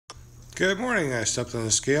Good morning. I stepped on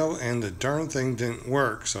the scale and the darn thing didn't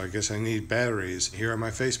work, so I guess I need batteries. Here are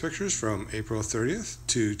my face pictures from April 30th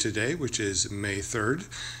to today, which is May 3rd.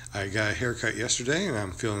 I got a haircut yesterday and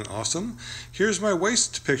I'm feeling awesome. Here's my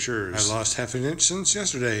waist pictures. I lost half an inch since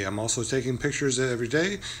yesterday. I'm also taking pictures every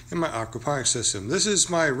day in my aquaponics system. This is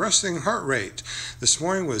my resting heart rate. This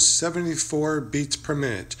morning was 74 beats per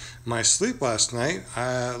minute. My sleep last night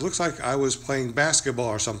looks like I was playing basketball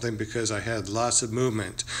or something because I had lots of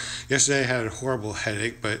movement. Yesterday I had a horrible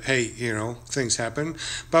headache, but hey, things happen.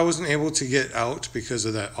 But I wasn't able to get out because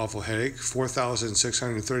of that awful headache.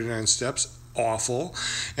 4,639 steps. Awful.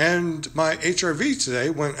 And my HRV today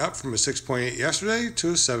went up from a 6.8 yesterday to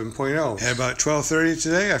a 7.0. At about 12:30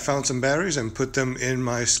 today, I found some batteries and put them in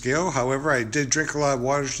my scale. However, I did drink a lot of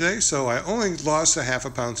water today, so I only lost a half a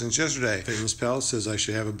pound since yesterday. FitnessPal says I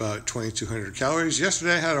should have about 2,200 calories.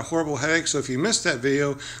 Yesterday I had a horrible headache, so if you missed that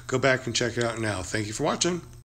video, go back and check it out now. Thank you for watching.